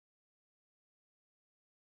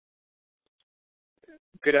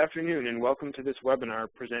Good afternoon and welcome to this webinar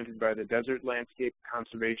presented by the Desert Landscape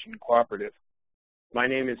Conservation Cooperative. My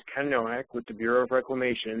name is Ken Nowak with the Bureau of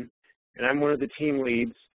Reclamation, and I'm one of the team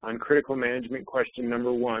leads on critical management question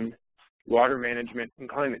number 1, water management and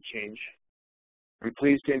climate change. I'm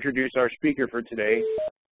pleased to introduce our speaker for today,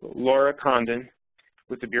 Laura Condon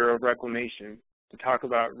with the Bureau of Reclamation, to talk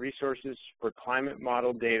about resources for climate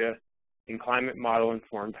model data and climate model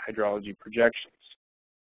informed hydrology projections.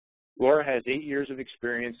 Laura has 8 years of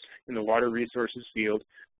experience in the water resources field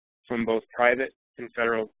from both private and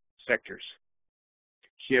federal sectors.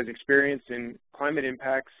 She has experience in climate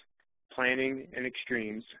impacts, planning, and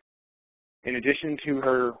extremes. In addition to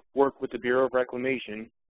her work with the Bureau of Reclamation,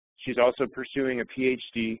 she's also pursuing a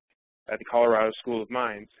PhD at the Colorado School of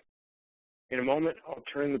Mines. In a moment, I'll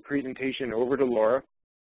turn the presentation over to Laura.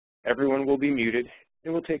 Everyone will be muted,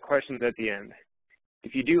 and we'll take questions at the end.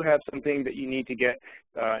 If you do have something that you need to get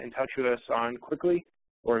in touch with us on quickly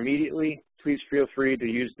or immediately, please feel free to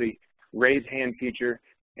use the raise hand feature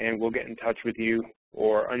and we'll get in touch with you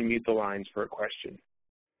or unmute the lines for a question.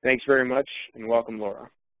 Thanks very much and welcome, Laura.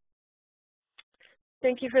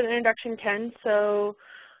 Thank you for the introduction, Ken. So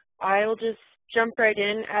I will just jump right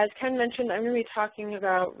in. As Ken mentioned, I'm going to be talking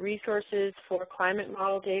about resources for climate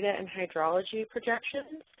model data and hydrology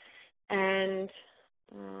projections. And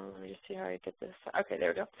let me just see how I get this. Okay, there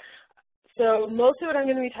we go. So most of what I'm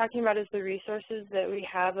going to be talking about is the resources that we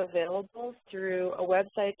have available through a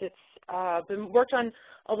website that's been worked on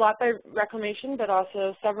a lot by Reclamation, but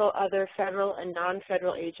also several other federal and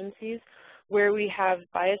non-federal agencies where we have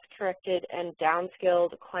bias-corrected and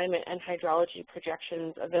downscaled climate and hydrology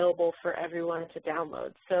projections available for everyone to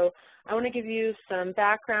download. So I want to give you some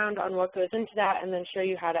background on what goes into that and then show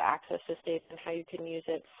you how to access this data and how you can use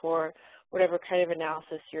it for whatever kind of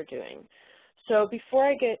analysis you're doing. So before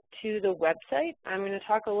I get to the website, I'm going to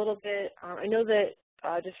talk a little bit. I know that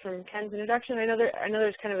just from Ken's introduction, I know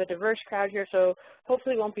there's kind of a diverse crowd here, so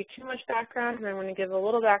hopefully it won't be too much background. And I'm going to give a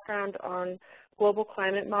little background on global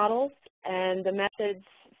climate models and the methods,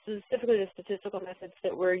 specifically the statistical methods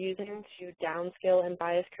that we're using to downscale and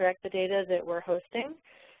bias correct the data that we're hosting,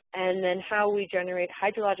 and then how we generate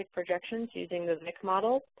hydrologic projections using the VIC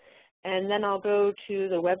model. And then I'll go to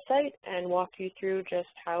the website and walk you through just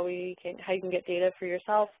how you can get data for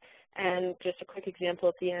yourself, and just a quick example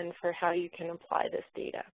at the end for how you can apply this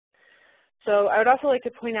data. So I would also like to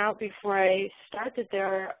point out before I start that there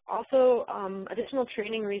are also additional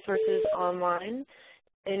training resources online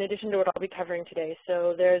in addition to what I'll be covering today.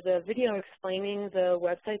 So there's a video explaining the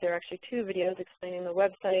website. There are actually 2 videos explaining the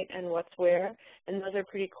website and what's where, and those are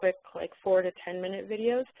pretty quick, like 4 to 10-minute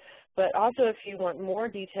videos. But also if you want more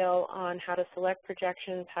detail on how to select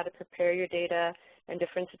projections, how to prepare your data, and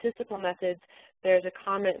different statistical methods, there's a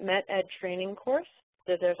COMET MET-ED training course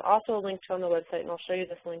that there's also a link to on the website, and I'll show you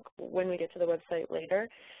this link when we get to the website later.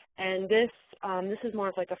 And this is more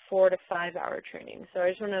of like a 4 to 5 hour training. So I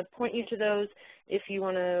just want to point you to those if you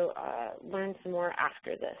want to learn some more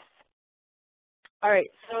after this. All right,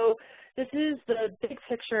 so this is the big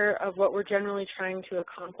picture of what we're generally trying to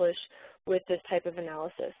accomplish with this type of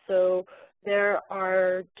analysis. So there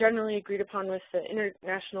are generally agreed upon with the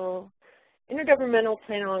Intergovernmental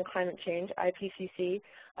Panel on Climate Change, IPCC,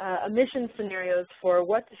 emission scenarios for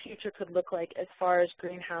what the future could look like as far as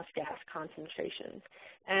greenhouse gas concentrations.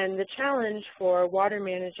 And the challenge for water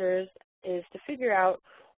managers is to figure out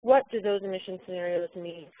what do those emission scenarios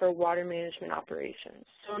mean for water management operations.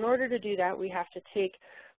 So in order to do that, we have to take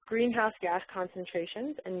greenhouse gas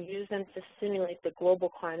concentrations and use them to simulate the global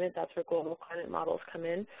climate. That's where global climate models come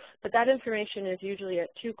in. But that information is usually at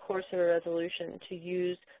too coarse of a resolution to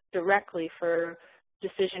use directly for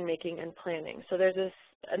decision making and planning. So there's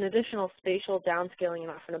an additional spatial downscaling and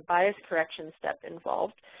often a bias correction step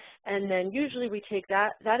involved. And then usually we take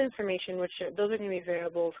that information, which those are going to be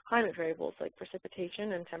variables, climate variables like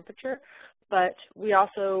precipitation and temperature, but we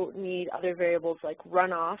also need other variables like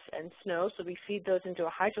runoff and snow, so we feed those into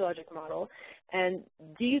a hydrologic model. And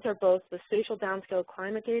these are both the spatial downscaled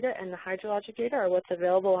climate data and the hydrologic data are what's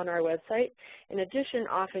available on our website. In addition,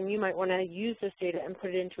 often you might want to use this data and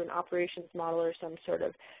put it into an operations model or some sort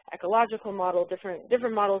of ecological model,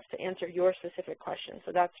 different models to answer your specific question.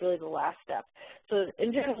 So that's really the last step. So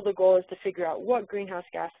in general, the goal is to figure out what greenhouse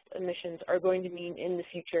gas emissions are going to mean in the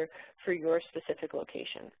future for your specific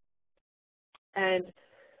location. And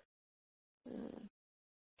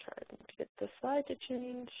try to get the slide to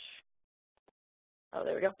change. Oh,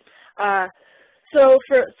 there we go. So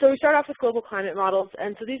we start off with global climate models,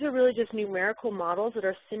 and so these are really just numerical models that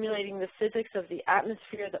are simulating the physics of the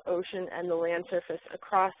atmosphere, the ocean, and the land surface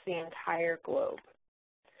across the entire globe.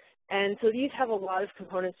 And so these have a lot of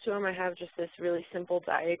components to them. I have just this really simple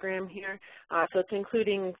diagram here. So it's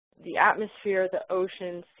including the atmosphere, the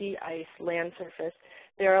ocean, sea ice, land surface.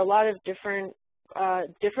 There are a lot of different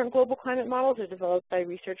global climate models are developed by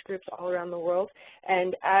research groups all around the world,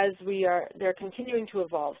 and they're continuing to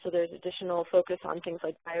evolve. So there's additional focus on things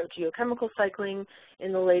like biogeochemical cycling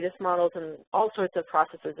in the latest models and all sorts of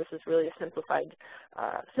processes. This is really a simplified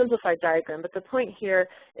diagram, but the point here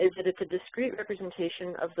is that it's a discrete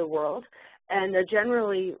representation of the world, and they're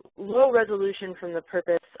generally low resolution from the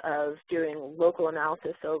purpose of doing local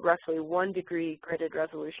analysis, so roughly 1 degree gridded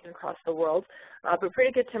resolution across the world, but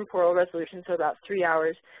pretty good temporal resolution, so about 3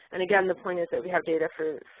 hours. And again, the point is that we have data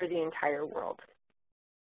for the entire world.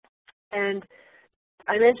 And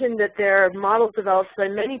I mentioned that there are models developed by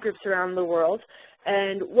many groups around the world,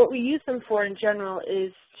 and what we use them for in general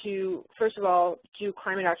is to, first of all, do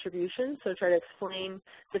climate attribution, so try to explain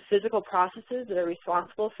the physical processes that are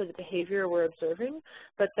responsible for the behavior we're observing,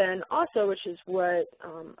 but then also, which is what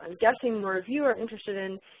I'm guessing more of you are interested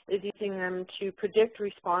in, is using them to predict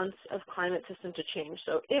response of climate system to change.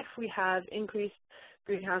 So if we have increased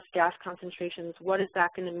greenhouse gas concentrations, what is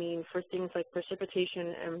that going to mean for things like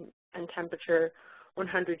precipitation and temperature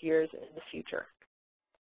 100 years in the future?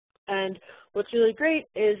 And what's really great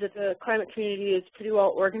is that the climate community is pretty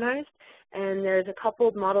well organized, and there's a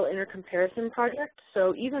coupled model intercomparison project.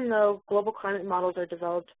 So even though global climate models are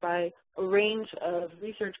developed by a range of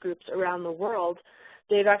research groups around the world,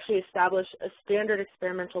 they've actually established a standard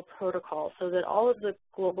experimental protocol so that all of the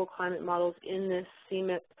global climate models in this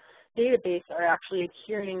CMIP database are actually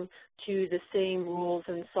adhering to the same rules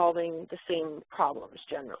and solving the same problems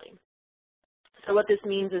generally. So what this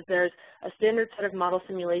means is there's a standard set of model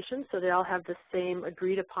simulations, so they all have the same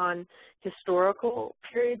agreed upon historical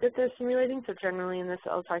period that they're simulating. So generally in this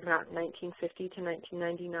I was talking about 1950 to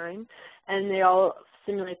 1999, and they all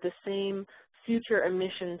simulate the same future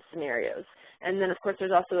emission scenarios. And then of course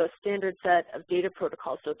there's also a standard set of data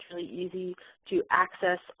protocols, so it's really easy to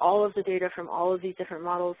access all of the data from all of these different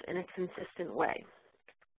models in a consistent way.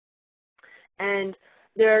 And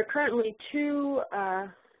there are currently two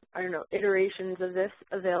iterations of this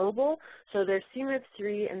available. So there's CMIP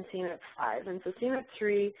 3 and CMIP 5. And so CMIP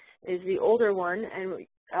 3 is the older one, and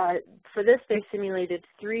for this they simulated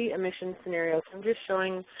 3 emission scenarios. I'm just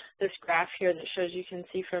showing this graph here that shows you can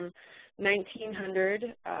see from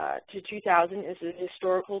 1900 to 2000 is the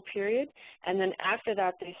historical period, and then after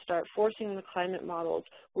that they start forcing the climate models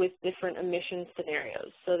with different emission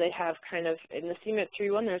scenarios. So they have kind of, in the CMIP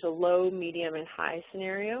 3 one, there's a low, medium, and high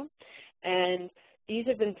scenario, and these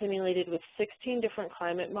have been simulated with 16 different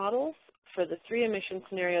climate models for the 3 emission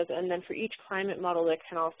scenarios, and then for each climate model there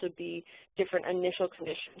can also be different initial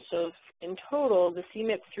conditions. So in total, the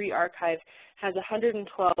CMIP 3 archive has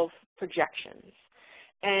 112 projections.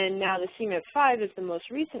 And now the CMIP 5 is the most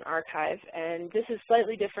recent archive, and this is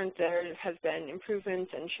slightly different. There have been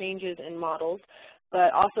improvements and changes in models,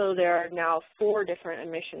 but also there are now 4 different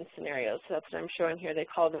emission scenarios. So that's what I'm showing here. They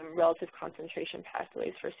call them relative concentration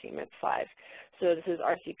pathways for CMIP 5. So this is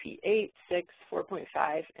RCP 8, 6,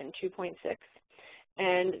 4.5, and 2.6.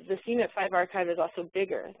 And the CMIP 5 archive is also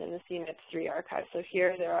bigger than the CMIP 3 archive. So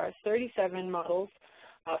here there are 37 models,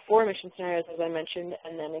 4 emission scenarios, as I mentioned,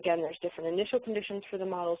 and then again there's different initial conditions for the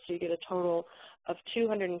models, so you get a total of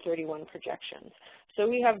 231 projections. So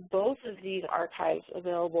we have both of these archives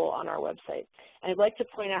available on our website. And I'd like to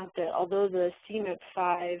point out that although the CMIP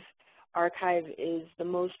 5 archive is the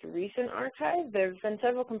most recent archive, there have been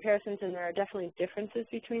several comparisons, and there are definitely differences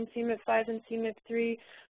between CMIP 5 and CMIP 3,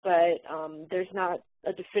 but there's not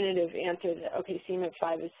a definitive answer that, okay, CMIP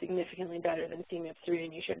 5 is significantly better than CMIP 3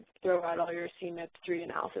 and you should throw out all your CMIP 3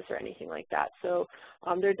 analysis or anything like that. So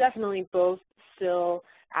they're definitely both still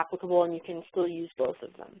applicable, and you can still use both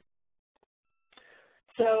of them.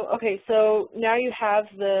 So, okay, so now you have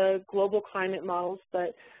the global climate models,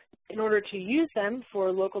 but in order to use them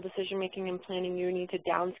for local decision making and planning, you need to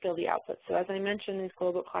downscale the output. So as I mentioned, these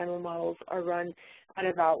global climate models are run at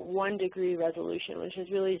about 1 degree resolution, which is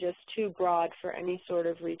really just too broad for any sort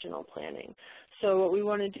of regional planning. So what we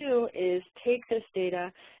want to do is take this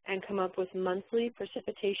data and come up with monthly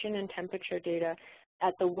precipitation and temperature data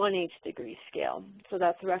at the 1/8 degree scale. So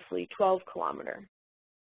that's roughly 12 kilometers.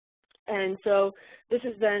 And so this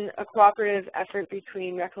has been a cooperative effort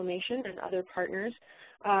between Reclamation and other partners.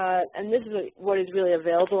 And this is what is really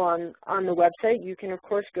available on the website. You can, of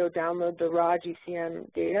course, go download the raw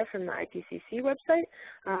GCM data from the IPCC website,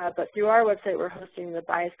 but through our website, we're hosting the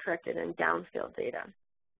bias-corrected and downscaled data.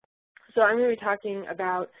 So I'm going to be talking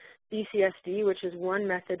about BCSD, which is one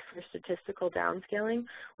method for statistical downscaling.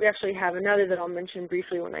 We actually have another that I'll mention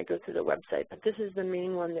briefly when I go through the website, but this is the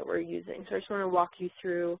main one that we're using. So I just want to walk you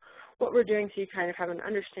through what we're doing so you kind of have an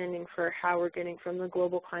understanding for how we're getting from the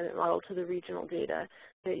global climate model to the regional data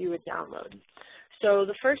that you would download. So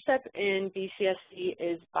the first step in BCSD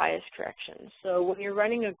is bias correction. So when you're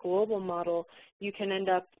running a global model, you can end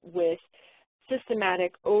up with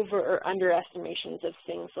systematic over or underestimations of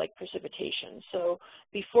things like precipitation. So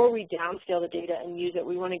before we downscale the data and use it,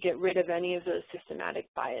 we want to get rid of any of those systematic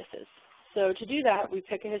biases. So to do that, we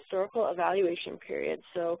pick a historical evaluation period.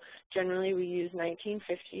 So generally we use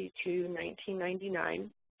 1950 to 1999.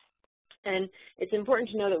 And it's important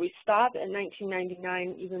to know that we stop at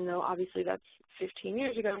 1999, even though obviously that's 15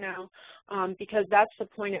 years ago now, because that's the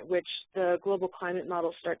point at which the global climate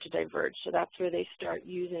models start to diverge. So that's where they start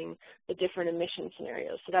using the different emission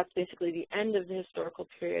scenarios. So that's basically the end of the historical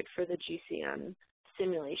period for the GCM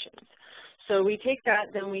simulations. So we take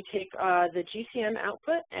that, then we take the GCM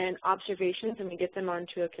output and observations, and we get them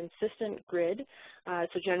onto a consistent grid.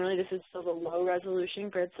 So generally this is still the low resolution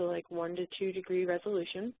grid, so like 1 to 2 degree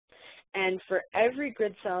resolution. And for every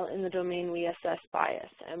grid cell in the domain, we assess bias,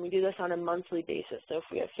 and we do this on a monthly basis. So if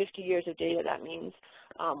we have 50 years of data, that means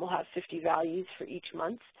we'll have 50 values for each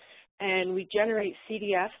month. And we generate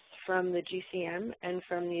CDFs from the GCM and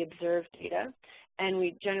from the observed data, and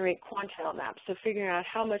we generate quantile maps. So figuring out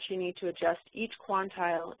how much you need to adjust each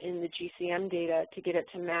quantile in the GCM data to get it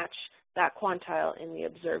to match that quantile in the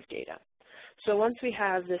observed data. So once we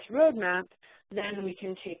have this roadmap, then we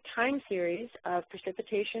can take time series of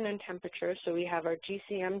precipitation and temperature. So we have our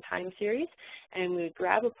GCM time series, and we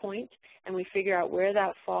grab a point, and we figure out where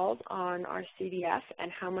that falls on our CDF and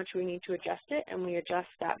how much we need to adjust it, and we adjust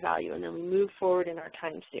that value, and then we move forward in our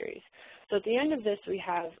time series. So at the end of this, we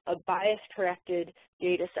have a bias-corrected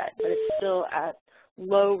data set, but it's still at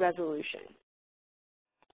low resolution.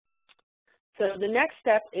 So the next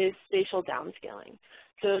step is spatial downscaling.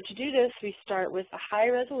 So to do this, we start with a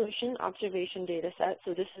high-resolution observation data set.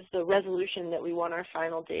 So this is the resolution that we want our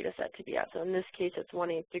final data set to be at. So in this case, it's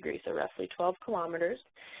 1/8 degree, so roughly 12 kilometers.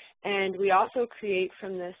 And we also create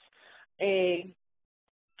from this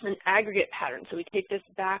an aggregate pattern. So we take this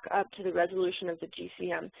back up to the resolution of the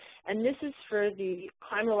GCM. And this is for the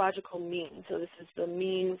climatological mean. So this is the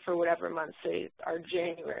mean for whatever month, say our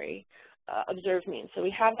January observed mean. So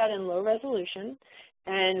we have that in low resolution,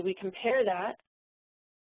 and we compare that.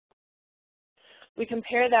 We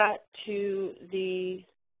compare that to the,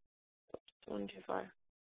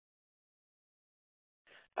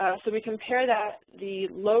 so we compare that, the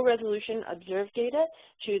low resolution observed data,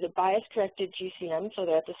 to the bias corrected GCM, so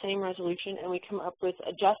they're at the same resolution, and we come up with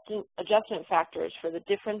adjustment factors for the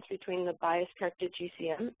difference between the bias corrected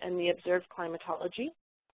GCM and the observed climatology.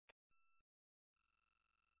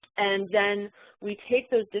 And then we take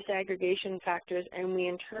those disaggregation factors and we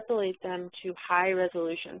interpolate them to high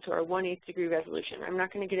resolution, so our 1/8 degree resolution. I'm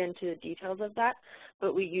not going to get into the details of that,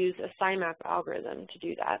 but we use a SciMap algorithm to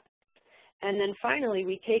do that. And then finally,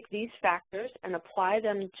 we take these factors and apply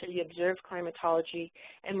them to the observed climatology,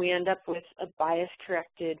 and we end up with a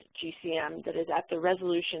bias-corrected GCM that is at the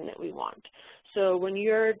resolution that we want. So when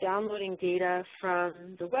you're downloading data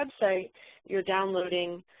from the website, you're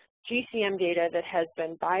downloading GCM data that has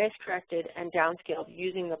been bias corrected and downscaled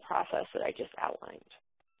using the process that I just outlined.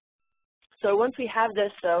 So once we have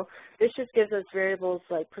this, though, this just gives us variables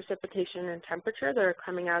like precipitation and temperature that are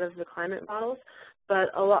coming out of the climate models. But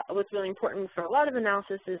what's really important for a lot of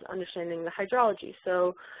analysis is understanding the hydrology.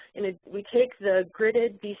 So we take the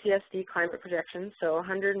gridded BCSD climate projections, so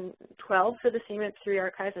 112 for the CMIP3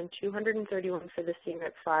 archive and 231 for the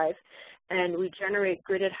CMIP5, and we generate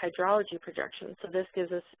gridded hydrology projections. So this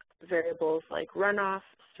gives us variables like runoff,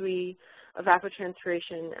 SWE,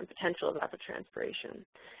 evapotranspiration, and potential evapotranspiration.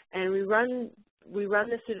 And we run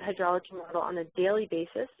this through the hydrology model on a daily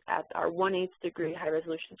basis at our 1/8 degree high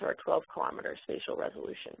resolution, so our 12 kilometer spatial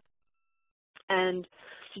resolution. And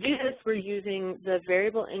to do this, we're using the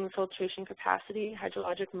variable infiltration capacity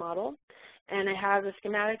hydrologic model. And I have a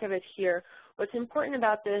schematic of it here. What's important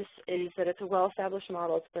about this is that it's a well-established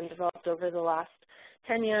model. It's been developed over the last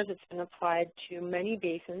 10 years. It's been applied to many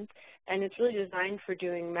basins, and it's really designed for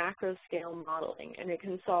doing macro-scale modeling, and it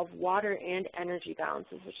can solve water and energy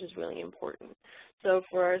balances, which is really important. So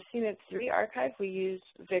for our CMIP3 archive, we use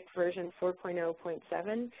VIC version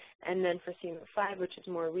 4.0.7, and then for CMIP5, which is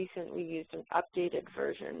more recent, we used an updated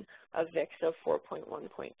version of VIC, so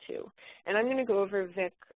 4.1.2. And I'm going to go over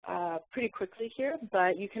VIC pretty quickly here,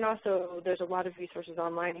 but you can also, there's a lot of resources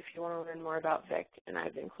online if you want to learn more about VIC, and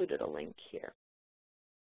I've included a link here.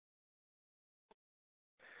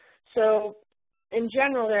 So in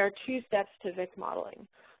general, there are two steps to VIC modeling.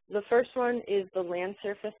 The first one is the land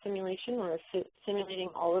surface simulation, where we're simulating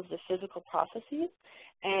all of the physical processes.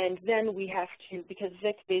 And then we have to, because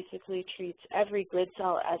VIC basically treats every grid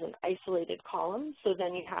cell as an isolated column, so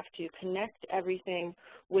then you have to connect everything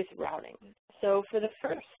with routing. So for the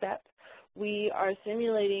first step, we are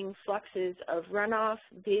simulating fluxes of runoff,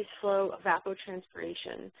 base flow,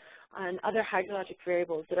 evapotranspiration, and other hydrologic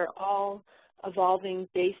variables that are all evolving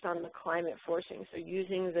based on the climate forcing. So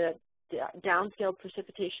using the downscaled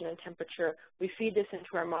precipitation and temperature, we feed this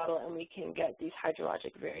into our model and we can get these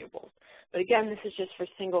hydrologic variables. But again, this is just for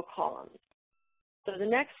single columns. So the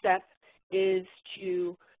next step is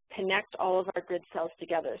to connect all of our grid cells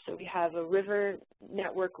together. So we have a river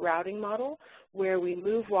network routing model where we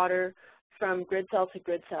move water from grid cell to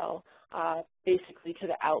grid cell, basically to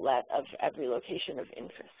the outlet of every location of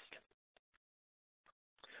interest.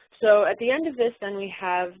 So at the end of this, then we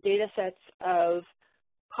have data sets of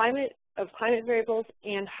climate variables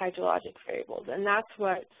and hydrologic variables, and that's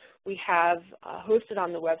what we have hosted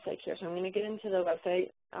on the website here. So I'm going to get into the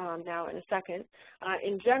website now in a second.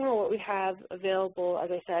 In general, what we have available,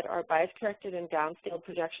 as I said, are bias-corrected and downscaled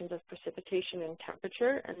projections of precipitation and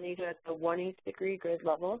temperature, and these are at the 1/8 degree grid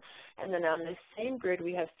level. And then on this same grid,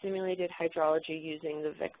 we have simulated hydrology using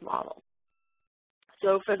the VIC model.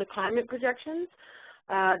 So for the climate projections,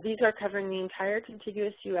 these are covering the entire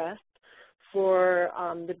contiguous U.S. For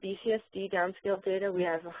the BCSD downscale data, we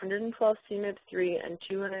have 112 CMIP3 and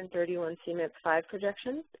 231 CMIP5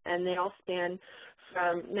 projections, and they all span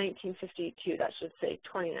from 1952, that should say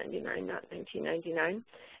 2099, not 1999.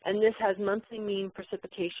 And this has monthly mean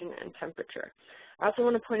precipitation and temperature. I also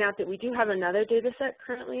want to point out that we do have another data set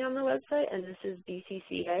currently on the website, and this is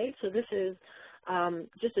BCCA. So this is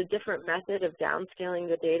just a different method of downscaling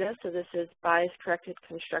the data. So this is bias-corrected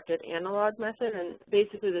constructed analog method, and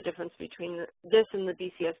basically the difference between this and the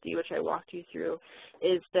BCSD, which I walked you through,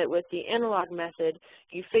 is that with the analog method,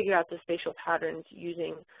 you figure out the spatial patterns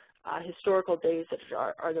using historical days that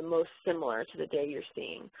are the most similar to the day you're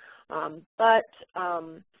seeing. But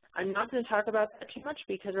I'm not going to talk about that too much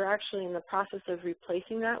because we're actually in the process of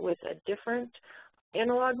replacing that with a different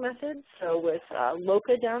analog method, so with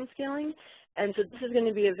LOCA downscaling. And so this is going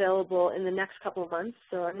to be available in the next couple of months,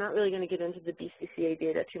 so I'm not really going to get into the BCCA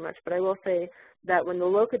data too much, but I will say that when the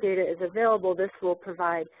LOCA data is available, this will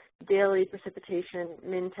provide daily precipitation,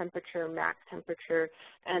 min temperature, max temperature,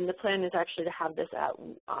 and the plan is actually to have this at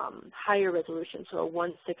higher resolution, so a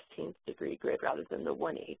 1/16 degree grid rather than the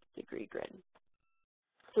 1/8 degree grid.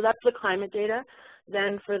 So that's the climate data.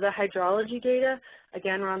 Then for the hydrology data,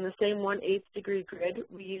 again, we're on the same 1/8 degree grid.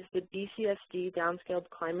 We use the BCSD downscaled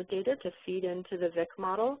climate data to feed into the VIC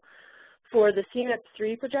model. For the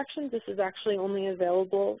CMIP3 projections, this is actually only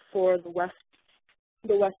available for the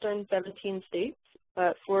western 17 states.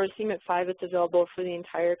 But for CMIP5, it's available for the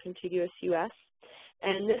entire contiguous U.S.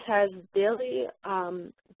 And this has daily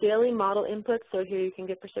model inputs. So here you can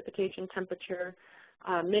get precipitation, temperature,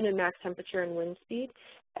 min and max temperature, and wind speed.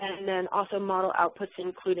 And then also model outputs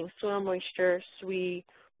including soil moisture, SWE,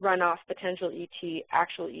 runoff, potential ET,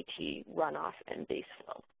 actual ET, runoff, and base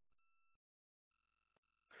flow.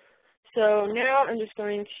 So now I'm just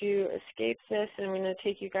going to escape this, and I'm going to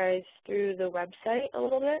take you guys through the website a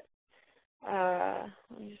little bit. Let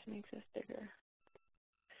me just make this bigger.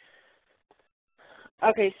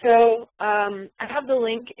 Okay, so I have the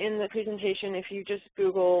link in the presentation. If you just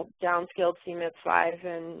Google downscaled CMIP5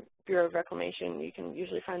 and Bureau of Reclamation, you can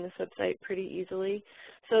usually find this website pretty easily.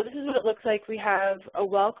 So this is what it looks like. We have a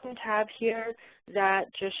welcome tab here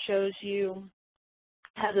that just shows you,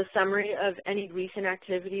 has a summary of any recent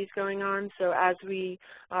activities going on. So as we,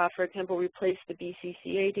 for example, replace the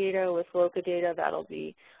BCCA data with LOCA data, that'll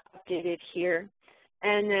be updated here.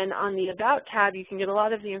 And then on the About tab, you can get a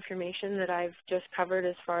lot of the information that I've just covered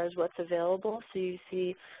as far as what's available. So you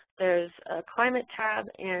see there's a Climate tab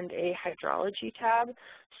and a Hydrology tab.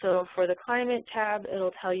 So for the Climate tab,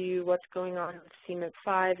 it'll tell you what's going on with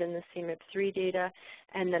CMIP5 and the CMIP3 data,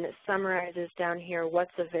 and then it summarizes down here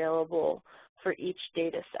what's available for each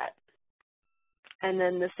data set. And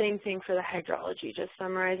then the same thing for the Hydrology, just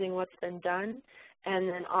summarizing what's been done, and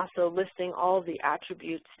then also listing all of the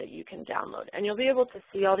attributes that you can download. And you'll be able to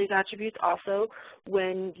see all these attributes also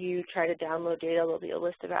when you try to download data. There'll be a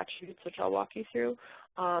list of attributes which I'll walk you through.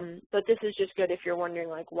 But this is just good if you're wondering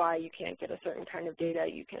like why you can't get a certain kind of data.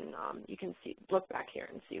 You can see, look back here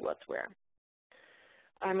and see what's where.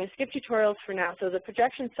 I'm going to skip tutorials for now. So the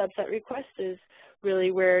projection subset request is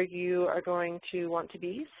really where you are going to want to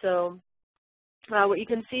be. So what you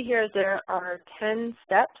can see here is there are 10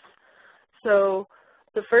 steps. So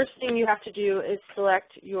The first thing you have to do is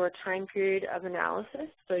select your time period of analysis.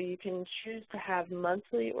 So you can choose to have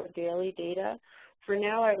monthly or daily data. For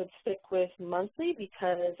now, I would stick with monthly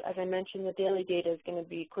because, as I mentioned, the daily data is going to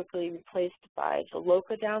be quickly replaced by the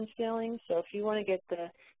LOCA downscaling. So if you want to get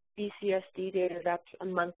the BCSD data, that's a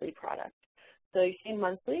monthly product. So you see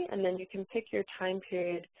monthly, and then you can pick your time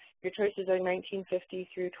period. Your choices are 1950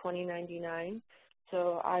 through 2099.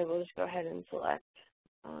 So I will just go ahead and select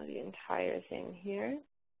the entire thing here.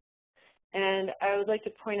 And I would like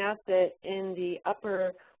to point out that in the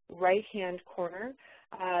upper right-hand corner,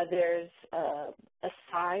 there's a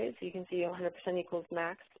size. You can see 100% equals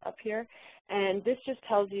max up here. And this just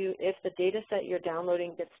tells you if the data set you're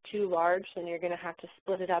downloading gets too large, then you're going to have to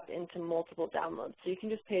split it up into multiple downloads. So you can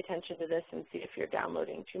just pay attention to this and see if you're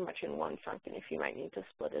downloading too much in one chunk and if you might need to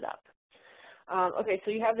split it up. Okay,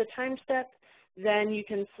 so you have the time step. Then you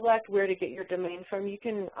can select where to get your domain from. You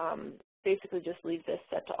can basically just leave this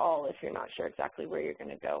set to all if you're not sure exactly where you're going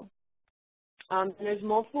to go. There's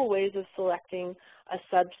multiple ways of selecting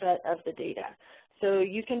a subset of the data. So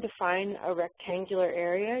you can define a rectangular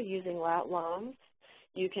area using lat-longs.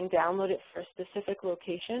 You can download it for a specific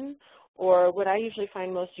location, or what I usually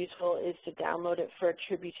find most useful is to download it for a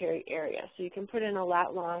tributary area. So you can put in a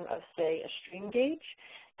lat-long of, say, a stream gauge,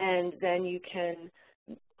 and then you can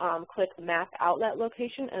click Map Outlet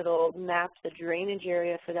Location. It'll map the drainage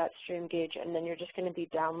area for that stream gauge, and then you're just going to be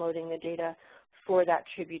downloading the data for that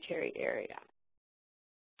tributary area.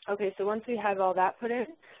 Okay, so once we have all that put in,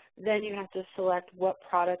 then you have to select what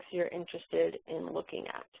products you're interested in looking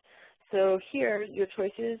at. So here, your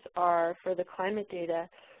choices are for the climate data,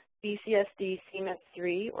 BCSD CMIP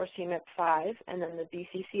 3 or CMIP 5, and then the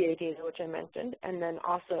BCCA data, which I mentioned, and then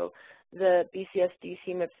also the BCSD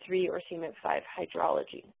CMIP 3 or CMIP 5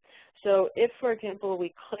 hydrology. So if, for example,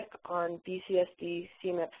 we click on BCSD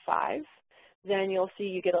CMIP 5, then you'll see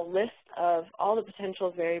you get a list of all the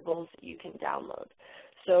potential variables you can download.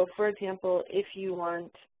 So, for example, if you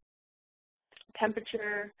want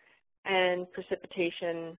temperature and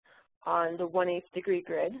precipitation on the 1/8 degree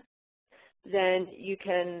grid, then you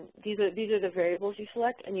can, these are the variables you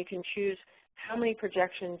select, and you can choose how many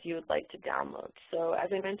projections you would like to download. So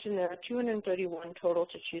as I mentioned, there are 231 total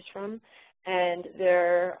to choose from, and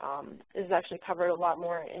there is actually covered a lot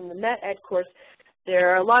more in the Met Ed course.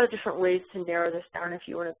 There are a lot of different ways to narrow this down if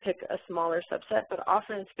you want to pick a smaller subset, but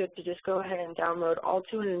often it's good to just go ahead and download all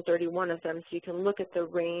 231 of them so you can look at the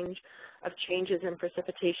range of changes in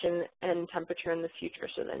precipitation and temperature in the future,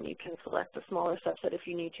 so then you can select a smaller subset if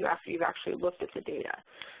you need to after you've actually looked at the data.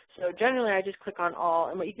 So generally I just click on all,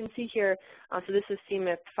 and what you can see here, so this is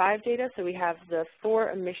CMIP 5 data, so we have the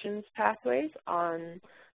 4 emissions pathways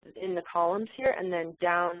in the columns here, and then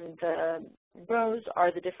down the rows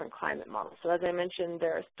are the different climate models. So as I mentioned,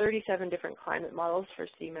 there are 37 different climate models for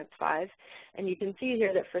CMIP 5, and you can see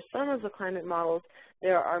here that for some of the climate models,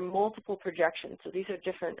 there are multiple projections. So these are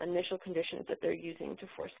different initial conditions that they're using to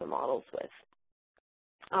force the models with.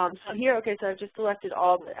 So here, okay, so I've just selected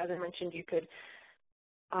all, but as I mentioned, you could,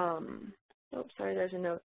 oops, sorry, there's a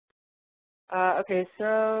note. Okay,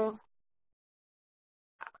 so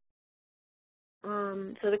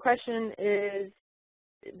the question is,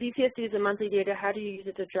 BCSD is a monthly data. How do you use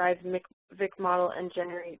it to drive VIC model and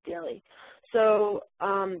generate daily? So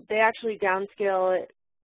they actually downscale it.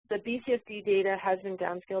 The BCSD data has been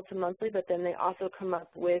downscaled to monthly, but then they also come up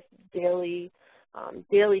with daily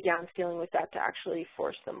downscaling with that to actually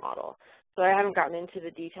force the model. So I haven't gotten into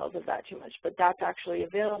the details of that too much, but that's actually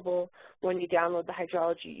available when you download the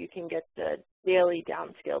hydrology. You can get the daily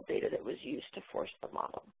downscaled data that was used to force the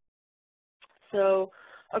model. So,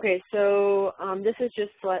 okay, so this is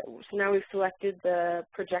just, so now we've selected the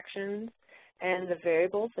projections and the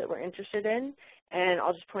variables that we're interested in. And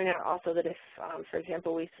I'll just point out also that if, for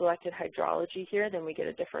example, we selected hydrology here, then we get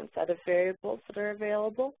a different set of variables that are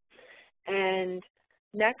available. And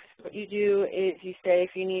next, what you do is you say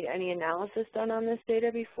if you need any analysis done on this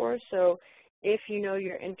data before. So if you know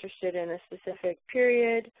you're interested in a specific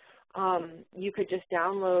period, you could just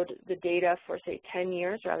download the data for, say, 10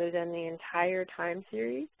 years rather than the entire time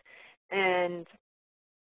series.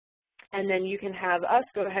 And then you can have us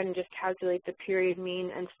go ahead and just calculate the period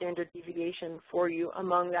mean and standard deviation for you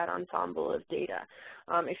among that ensemble of data.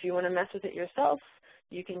 If you want to mess with it yourself,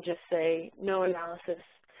 you can just say no analysis.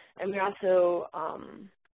 And we also,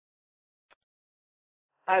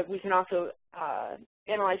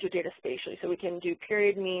 analyze your data spatially. So we can do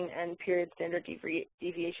period mean and period standard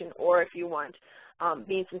deviation, or if you want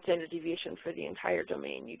means and standard deviation for the entire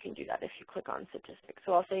domain, you can do that if you click on statistics.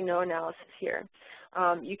 So I'll say no analysis here.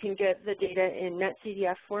 You can get the data in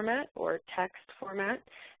NetCDF format or text format,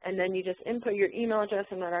 and then you just input your email address.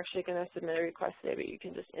 I'm not actually going to submit a request today, but you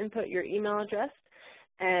can just input your email address,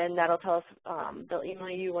 and that'll tell us, they'll email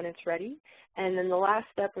you when it's ready. And then the last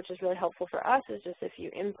step, which is really helpful for us, is just if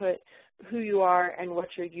you input who you are and what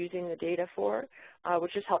you're using the data for,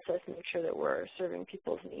 which just helps us make sure that we're serving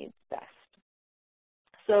people's needs best.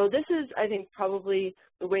 So this is, I think, probably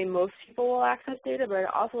the way most people will access data, but I'd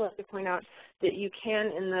also like to point out that you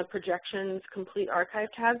can, in the Projections Complete Archive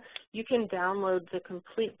tab, you can download the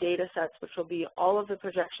complete data sets, which will be all of the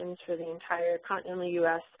projections for the entire continental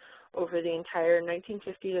U.S. over the entire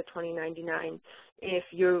 1950 to 2099. If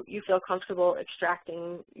you feel comfortable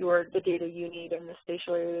extracting the data you need and the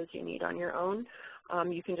spatial areas you need on your own,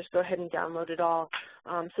 you can just go ahead and download it all.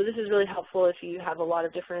 So this is really helpful if you have a lot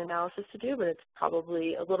of different analysis to do, but it's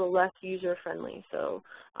probably a little less user-friendly. So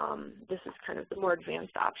this is kind of the more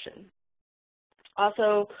advanced option.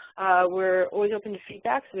 Also, we're always open to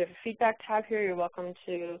feedback, so we have a feedback tab here. You're welcome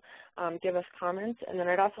to give us comments. And then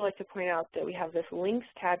I'd also like to point out that we have this links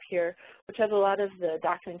tab here, which has a lot of the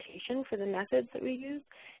documentation for the methods that we use.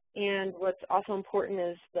 And what's also important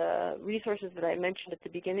is the resources that I mentioned at the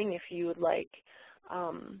beginning, if you would like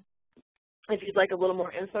a little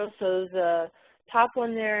more info. So the top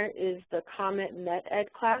one there is the Comet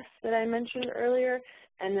MetEd class that I mentioned earlier,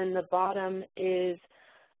 and then the bottom is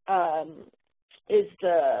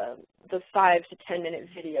the 5 to 10 minute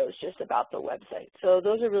videos just about the website. So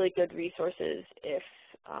those are really good resources if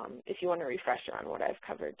you want a refresher on what I've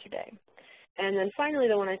covered today. And then finally,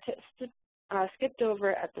 the one I skipped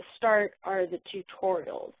over at the start are the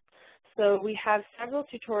tutorials. So we have several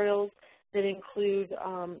tutorials that include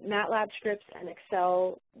MATLAB scripts and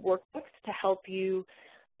Excel workbooks to help you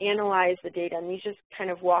analyze the data. And these just kind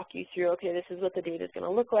of walk you through, okay, this is what the data is going to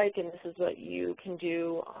look like, and this is what you can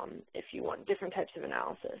do if you want different types of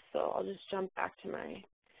analysis. So I'll just jump back to my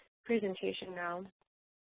presentation now.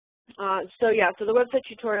 So the website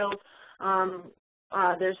tutorials,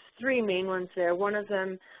 there's 3 main ones there. One of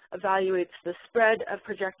them evaluates the spread of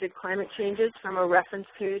projected climate changes from a reference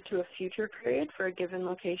period to a future period for a given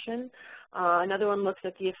location. Another one looks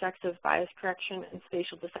at the effects of bias correction and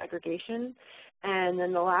spatial disaggregation. And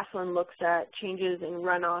then the last one looks at changes in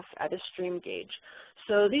runoff at a stream gauge.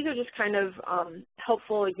 So these are just kind of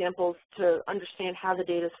helpful examples to understand how the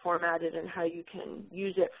data is formatted and how you can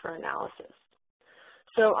use it for analysis.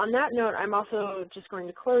 So on that note, I'm also just going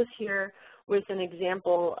to close here with an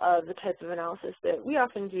example of the type of analysis that we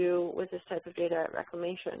often do with this type of data at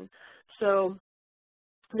Reclamation. So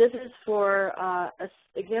this is for an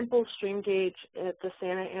example stream gauge at the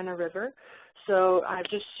Santa Ana River. So I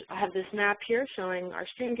have this map here showing our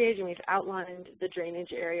stream gauge, and we've outlined the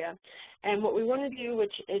drainage area. And what we want to do,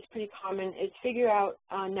 which is pretty common, is figure out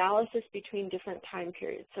analysis between different time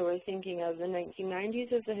periods. So we're thinking of the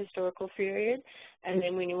 1990s as the historical period, and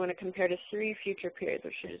then we want to compare to 3 future periods,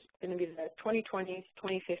 which is going to be the 2020s,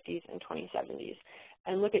 2050s, and 2070s,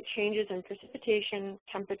 and look at changes in precipitation,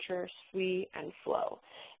 temperature, SWE, and flow.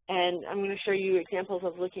 And I'm going to show you examples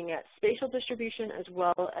of looking at spatial distribution as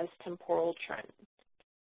well as temporal trends.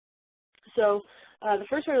 So the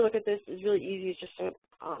first way to look at this is really easy. It's just to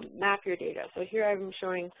map your data. So here I'm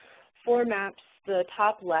showing 4 maps. The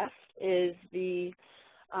top left is the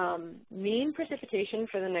mean precipitation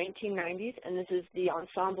for the 1990s, and this is the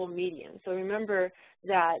ensemble median. So remember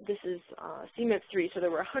that this is CMIP3, so there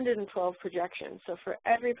were 112 projections. So for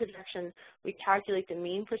every projection, we calculate the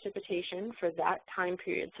mean precipitation for that time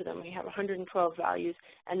period. So then we have 112 values,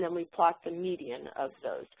 and then we plot the median of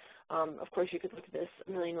those. Of course, you could look at this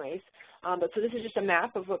a million ways. But so this is just a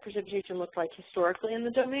map of what precipitation looked like historically in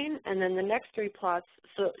the domain. And then the next 3 plots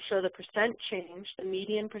show the percent change, the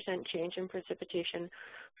median percent change in precipitation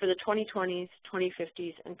for the 2020s,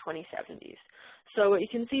 2050s, and 2070s. So what you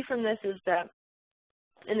can see from this is that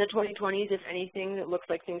in the 2020s, if anything, it looks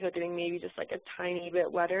like things are getting maybe just like a tiny bit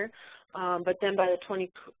wetter. But then by the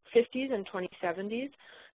 2050s and 2070s,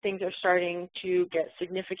 things are starting to get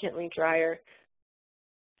significantly drier.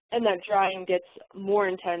 And that drying gets more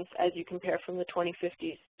intense as you compare from the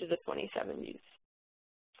 2050s to the 2070s.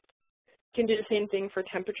 You can do the same thing for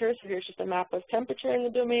temperature. So here's just a map of temperature in the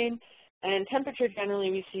domain. And temperature,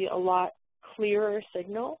 generally, we see a lot clearer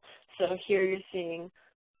signal. So here you're seeing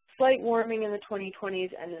slight warming in the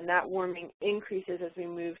 2020s, and then that warming increases as we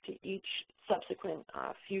move to each subsequent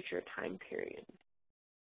future time period.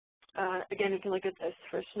 again, you can look at this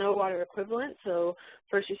for snow water equivalent. So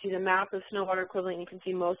first you see the map of snow water equivalent. You can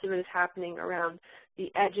see most of it is happening around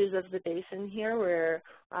the edges of the basin here, where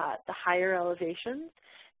the higher elevations.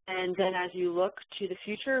 And then as you look to the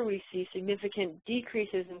future, we see significant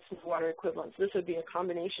decreases in snow water equivalent. So this would be a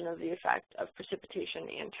combination of the effect of precipitation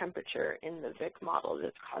and temperature in the VIC model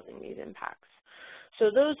that's causing these impacts. So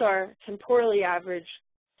those are temporally average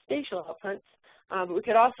spatial outputs, but we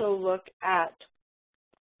could also look at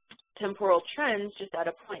temporal trends just at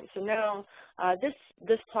a point. So now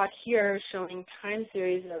this plot here is showing time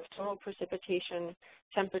series of total precipitation,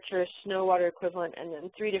 temperature, snow water equivalent, and then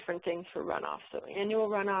 3 different things for runoff. So annual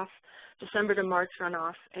runoff, December to March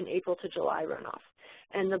runoff, and April to July runoff.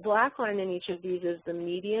 And the black line in each of these is the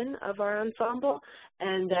median of our ensemble,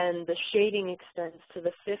 and then the shading extends to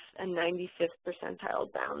the 5th and 95th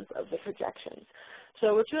percentile bounds of the projections.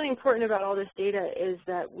 So what's really important about all this data is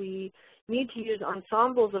that we need to use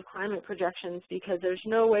ensembles of climate projections, because there's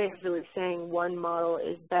no way of really saying one model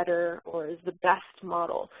is better or is the best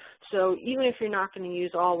model. So even if you're not going to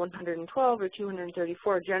use all 112 or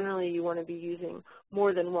 234, generally you want to be using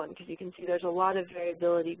more than one, because you can see there's a lot of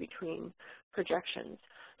variability between projections.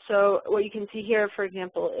 So what you can see here, for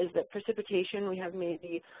example, is that precipitation, we have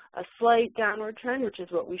maybe a slight downward trend, which is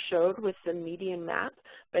what we showed with the median map.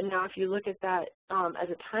 But now if you look at that as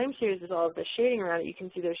a time series with all of the shading around it, you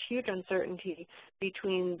can see there's huge uncertainty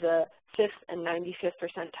between the 5th and 95th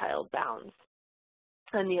percentile bounds.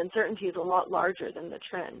 And the uncertainty is a lot larger than the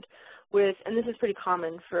trend. And this is pretty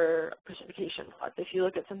common for precipitation plots. If you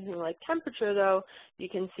look at something like temperature, though, you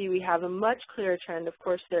can see we have a much clearer trend. Of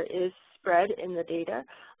course, there is spread in the data,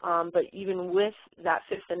 but even with that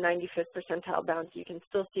 5th and 95th percentile bounds, you can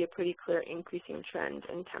still see a pretty clear increasing trend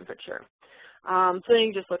in temperature. So then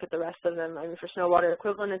you just look at the rest of them. I mean, for snow water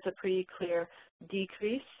equivalent, it's a pretty clear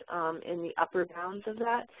decrease in the upper bounds of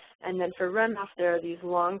that. And then for runoff, there are these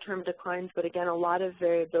long-term declines, but again, a lot of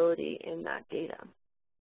variability in that data.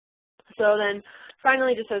 So then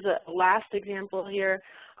finally, just as a last example here,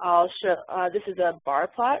 I'll show, this is a bar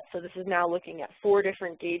plot. So this is now looking at 4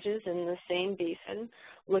 different gauges in the same basin,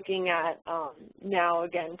 looking at now,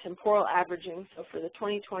 again, temporal averaging. So for the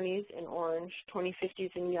 2020s in orange,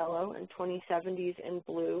 2050s in yellow, and 2070s in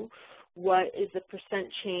blue, what is the percent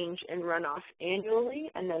change in runoff annually,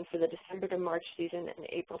 and then for the December to March season and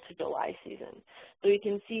April to July season. So you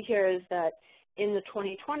can see here is that in the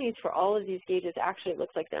 2020s, for all of these gauges, actually it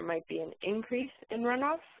looks like there might be an increase in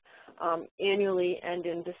runoff annually and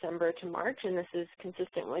in December to March, and this is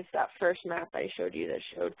consistent with that first map I showed you that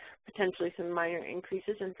showed potentially some minor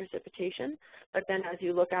increases in precipitation. But then as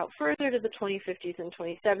you look out further to the 2050s and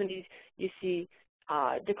 2070s, you see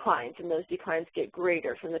declines, and those declines get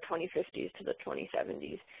greater from the 2050s to the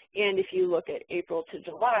 2070s. And if you look at April to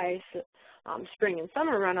July, so, spring and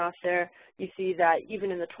summer runoff there, you see that even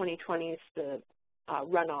in the 2020s, the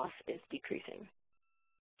runoff is decreasing.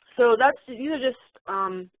 So these are just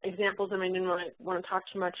examples, and I didn't want to talk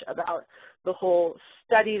too much about the whole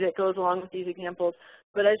study that goes along with these examples,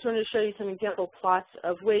 but I just wanted to show you some example plots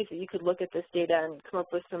of ways that you could look at this data and come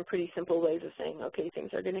up with some pretty simple ways of saying, okay, things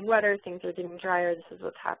are getting wetter, things are getting drier, this is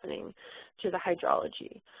what's happening to the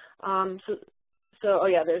hydrology. So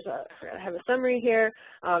yeah, I have a summary here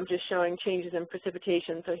just showing changes in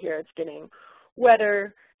precipitation. So here it's getting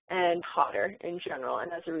wetter and hotter in general,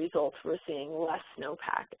 and as a result, we're seeing less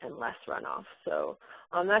snowpack and less runoff. So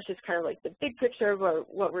that's just kind of like the big picture of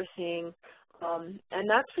what we're seeing. And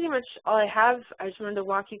that's pretty much all I have. I just wanted to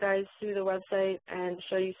walk you guys through the website and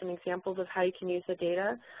show you some examples of how you can use the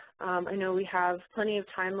data. I know we have plenty of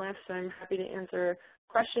time left, so I'm happy to answer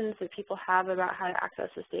questions that people have about how to access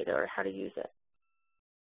this data or how to use it.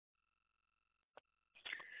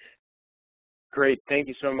 Great. Thank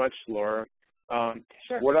you so much, Laura.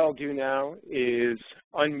 Sure. What I'll do now is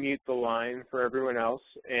unmute the line for everyone else,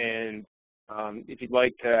 and if you'd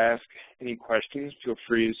like to ask any questions, feel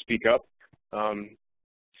free to speak up.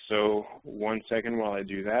 So 1 second while I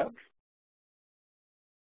do that.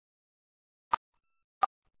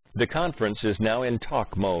 The conference is now in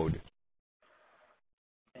talk mode.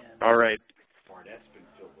 All right.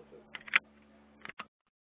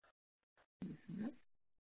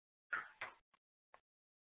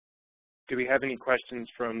 Do we have any questions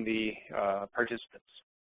from the participants?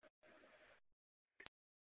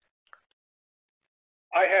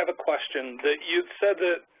 I have a question. That you said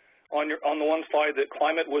that on the one slide that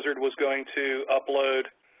Climate Wizard was going to upload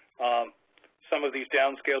some of these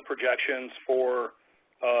downscale projections for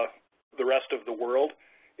the rest of the world.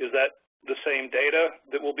 Is that the same data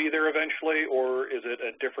that will be there eventually, or is it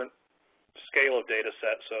a different scale of data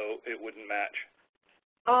set so it wouldn't match?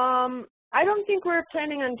 I don't think we're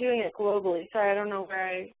planning on doing it globally. Sorry, I don't know where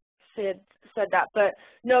I said that, but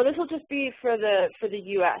no, this will just be for the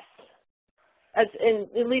U.S. At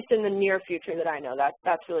least in the near future that I know.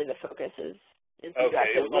 That's really the focus is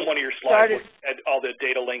okay. It was on one of your slides with all the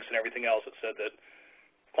data links and everything else. It said that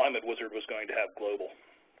Climate Wizard was going to have global.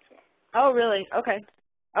 So. Oh, really? Okay.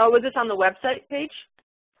 Oh, was this on the website page?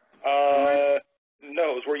 No,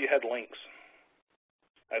 it was where you had links.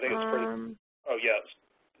 I think it's pretty. Oh, yes.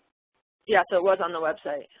 Yeah, so it was on the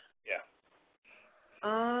website. Yeah.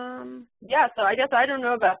 Yeah, so I guess I don't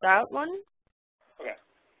know about that one. Okay.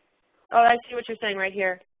 Oh, I see what you're saying right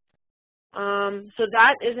here. So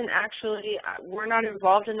that isn't actually, we're not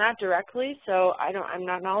involved in that directly, so I'm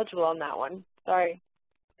not knowledgeable on that one. Sorry.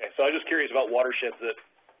 Okay, so I was just curious about watersheds that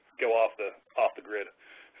go off the grid.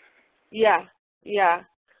 Yeah, yeah.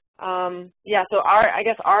 Yeah, so I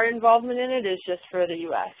guess our involvement in it is just for the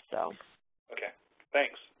U.S., so. Okay,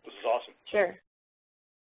 thanks. This is awesome. Sure.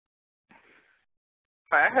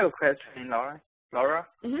 I have a question, Laura.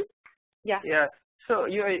 Mm-hmm. Yeah. Yeah. So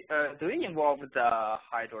you do you involve the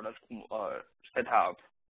hydrologic setup,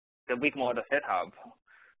 the weak model setup?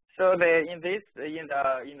 So in this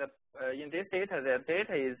data, the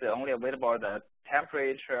data is only available the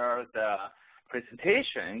temperature, the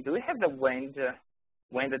precipitation. Do we have the wind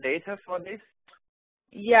data for this?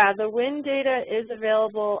 Yeah, the wind data is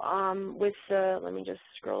available with the, let me just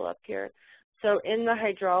scroll up here. So in the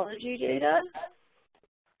hydrology data,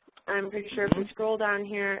 I'm pretty sure if we scroll down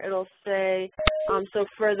here, it'll say, so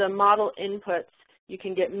for the model inputs, you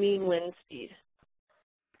can get mean wind speed.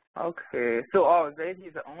 Okay, so this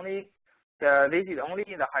is only in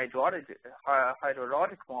the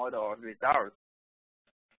hydrologic model results.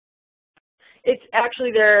 It's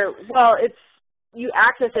actually there. Well, you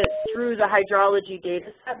access it through the hydrology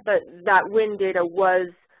data set, but that wind data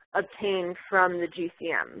was obtained from the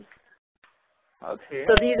GCMs. Okay.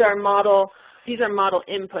 So these are model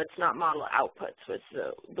inputs, not model outputs with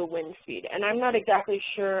the wind speed. And I'm not exactly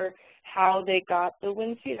sure how they got the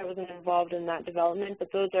wind speed. I wasn't involved in that development,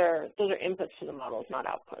 but those are inputs to the models, not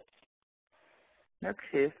outputs.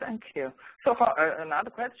 Okay, thank you. So another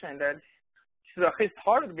question that the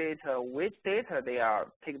historic data, which data they are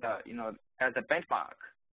picked as a benchmark?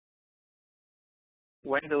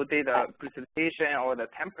 When those data precipitation or the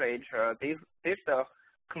temperature, they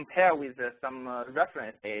compare with some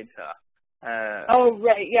reference data. Oh,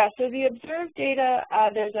 right, yeah. So the observed data,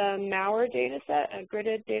 there's a Maurer data set, a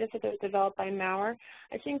gridded data set that was developed by Maurer.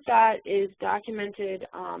 I think that is documented.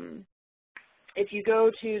 If you go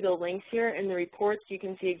to the links here in the reports, you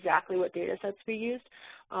can see exactly what data sets we used.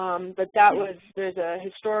 But there's a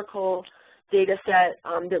historical data set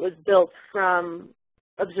that was built from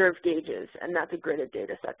observed gauges, and that's a gridded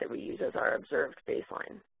data set that we use as our observed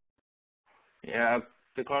baseline. Yeah,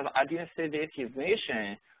 because I didn't see this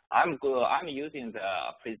information. I'm using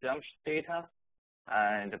the PRISM data,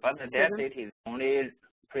 but that data is only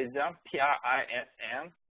PRISM,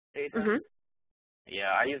 PRISM data. Mm-hmm.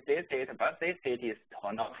 Yeah, I use this data, but this data is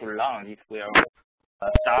not too long. It will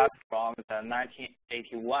start from the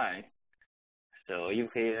 1981. So you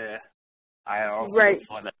can, right.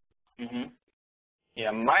 For the,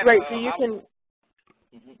 yeah, right. So you can.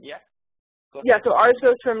 Yeah. Yeah. So ours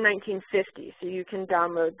goes from 1950, so you can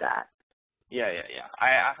download that. Yeah.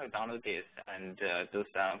 I have downloaded this and do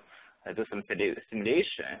some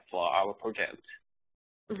simulation for our project.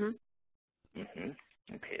 Okay.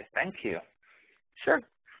 Thank you. Sure.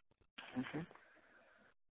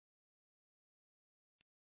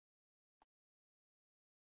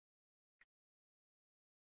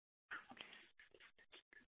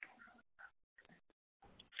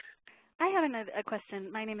 I have a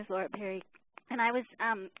question. My name is Laura Perry, and I was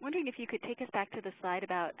wondering if you could take us back to the slide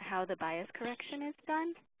about how the bias correction is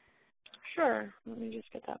done. Sure. Let me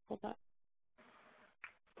just get that pulled up.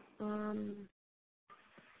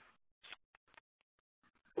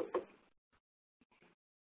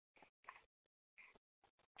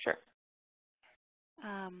 Sure.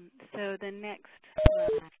 So the next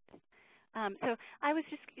slide. So I was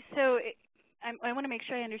just I want to make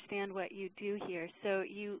sure I understand what you do here. So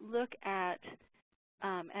you look at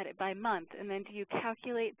it by month, and then do you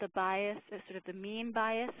calculate the bias, sort of the mean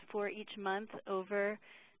bias for each month over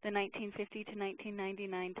the 1950 to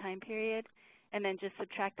 1999 time period, and then just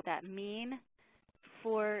subtract that mean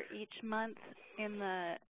for each month in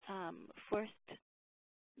the forced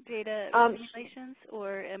data simulations,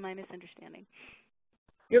 or am I misunderstanding?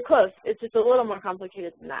 You're close. It's just a little more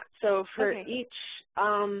complicated than that. So for each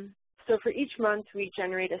month, we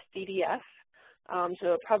generate a CDF,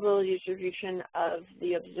 so a probability distribution of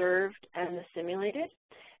the observed and the simulated,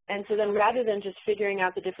 And so then rather than just figuring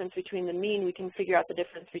out the difference between the mean, we can figure out the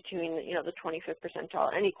difference between, the 25th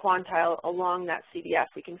percentile. Any quantile along that CDF,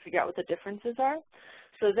 we can figure out what the differences are.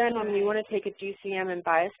 So then when we want to take a GCM and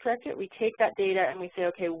bias correct it, we take that data and we say,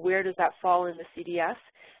 okay, where does that fall in the CDF?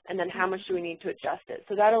 And then how much do we need to adjust it?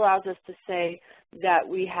 So that allows us to say that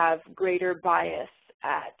we have greater bias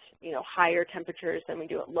at higher temperatures than we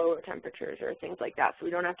do at lower temperatures or things like that. So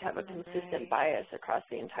we don't have to have a consistent bias across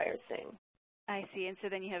the entire thing. I see. And so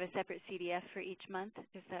then you have a separate CDF for each month.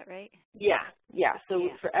 Is that right? Yeah. So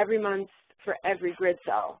for every month, for every grid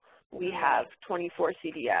cell, we have 24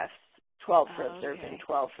 CDFs, 12 for observed and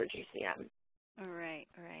 12 for GCM. All right.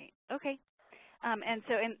 Okay. And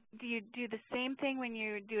do you do the same thing when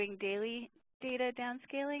you're doing daily data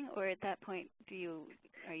downscaling, or at that point are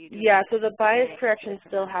you doing Yeah, so the bias correction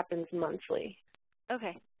still happens monthly.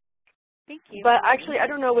 Okay. Thank you. But actually, I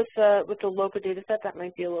don't know with the LOCA data set, that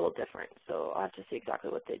might be a little different. So I'll have to see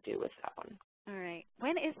exactly what they do with that one. All right.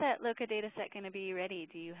 When is that LOCA data set going to be ready?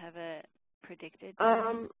 Do you have a predicted?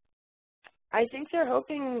 I think they're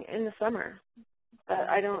hoping in the summer, but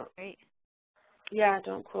I don't. Great. Yeah,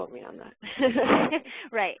 don't quote me on that.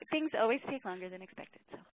 Right. Things always take longer than expected.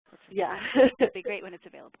 So yeah. It'll be great when it's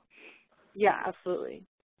available. Yeah, absolutely.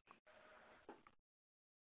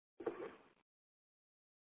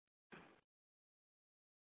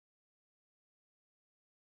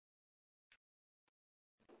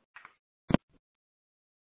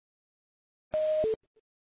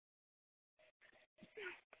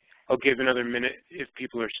 I'll give another minute if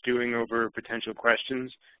people are stewing over potential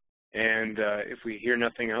questions, and if we hear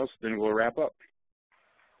nothing else, then we'll wrap up.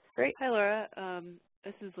 Great. Hi, Laura.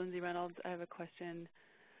 This is Lindsay Reynolds. I have a question.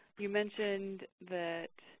 You mentioned that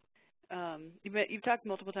you've talked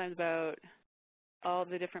multiple times about all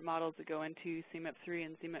the different models that go into CMIP3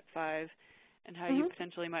 and CMIP5 and how you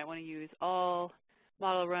potentially might want to use all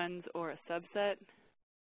model runs or a subset.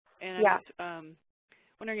 And I'm just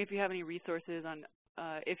wondering if you have any resources on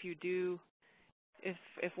if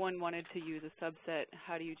one wanted to use a subset,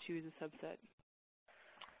 how do you choose a subset?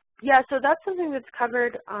 Yeah, so that's something that's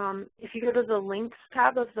covered. If you go to the links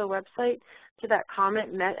tab of the website to that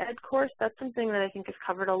Comet MetEd course, that's something that I think is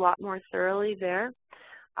covered a lot more thoroughly there.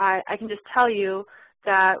 I can just tell you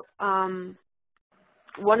that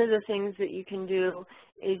one of the things that you can do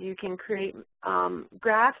is you can create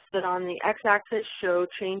graphs that on the x-axis show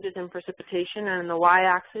changes in precipitation and on the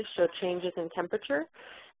y-axis show changes in temperature.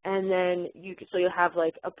 And then you'll have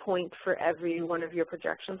like a point for every one of your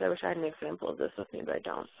projections. I wish I had an example of this with me, but I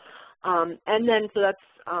don't. And then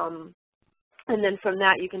from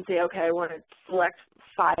that you can say, okay, I want to select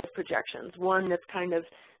 5 projections. One that's kind of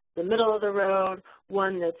the middle of the road,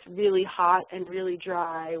 one that's really hot and really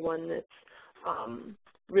dry, one that's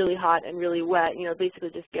really hot and really wet. Basically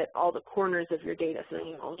just get all the corners of your data, so then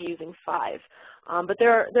you're only using 5. But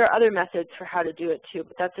there are other methods for how to do it too,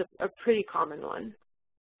 but that's a pretty common one.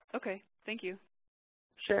 Okay, thank you.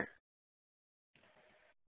 Sure.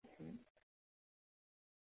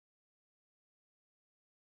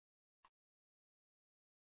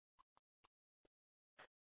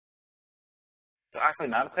 So I have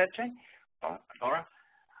another question, Laura.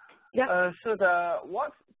 Yeah. So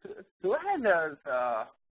do I have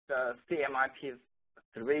the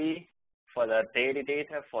CMIP3 for the daily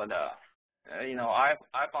data for the I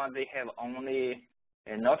found they have only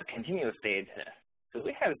not continuous data. So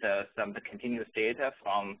we have some continuous data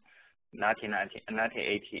from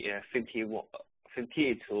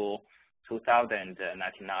 1950 to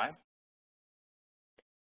 2099.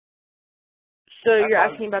 So you're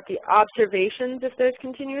asking about the observations, if there's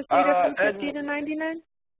continuous data from 50 to 99?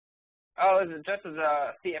 Oh, it's just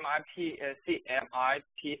the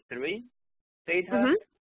CMIP3 data.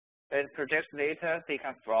 It projects data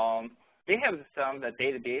taken from. They have some the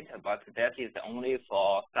data, but that is only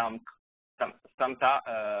for some.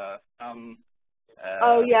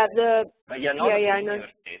 Oh yeah, I know.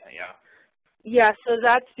 Data, Yeah, so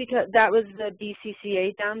that's because that was the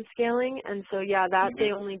BCCA downscaling, and so yeah, that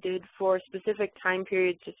they only did for specific time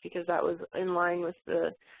periods, just because that was in line with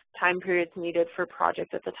the time periods needed for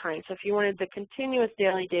projects at the time. So if you wanted the continuous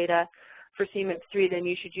daily data for CMIP3, then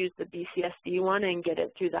you should use the BCSD one and get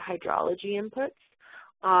it through the hydrology inputs.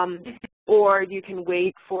 Or you can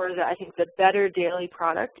wait for I think the better daily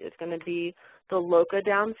product is going to be the LOCA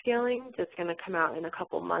downscaling that's going to come out in a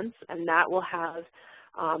couple months, and that will have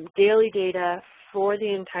daily data for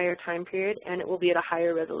the entire time period, and it will be at a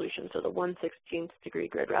higher resolution, so the 1/16th degree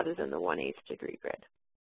grid rather than the 1/8 degree grid.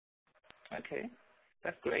 Okay,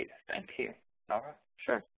 that's great. Thank you, Laura.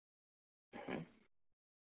 Sure.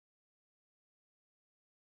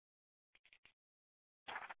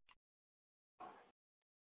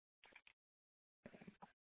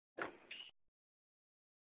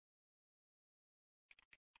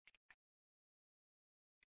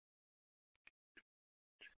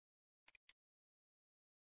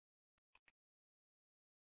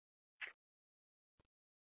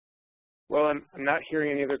 Well, I'm not hearing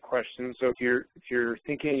any other questions, so if you're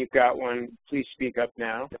thinking you've got one, please speak up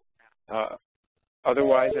now.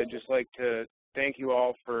 Otherwise, I'd just like to thank you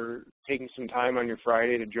all for taking some time on your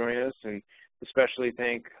Friday to join us, and especially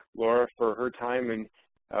thank Laura for her time in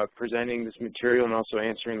presenting this material and also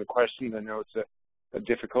answering the questions. I know it's a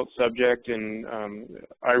difficult subject, and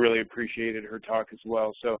I really appreciated her talk as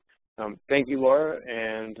well. So thank you, Laura,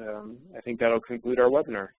 and I think that'll conclude our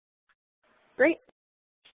webinar. Great.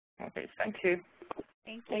 Okay, thank you.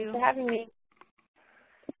 Thank you. Thanks for having me.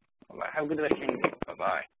 Have a good weekend.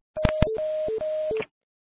 Bye-bye.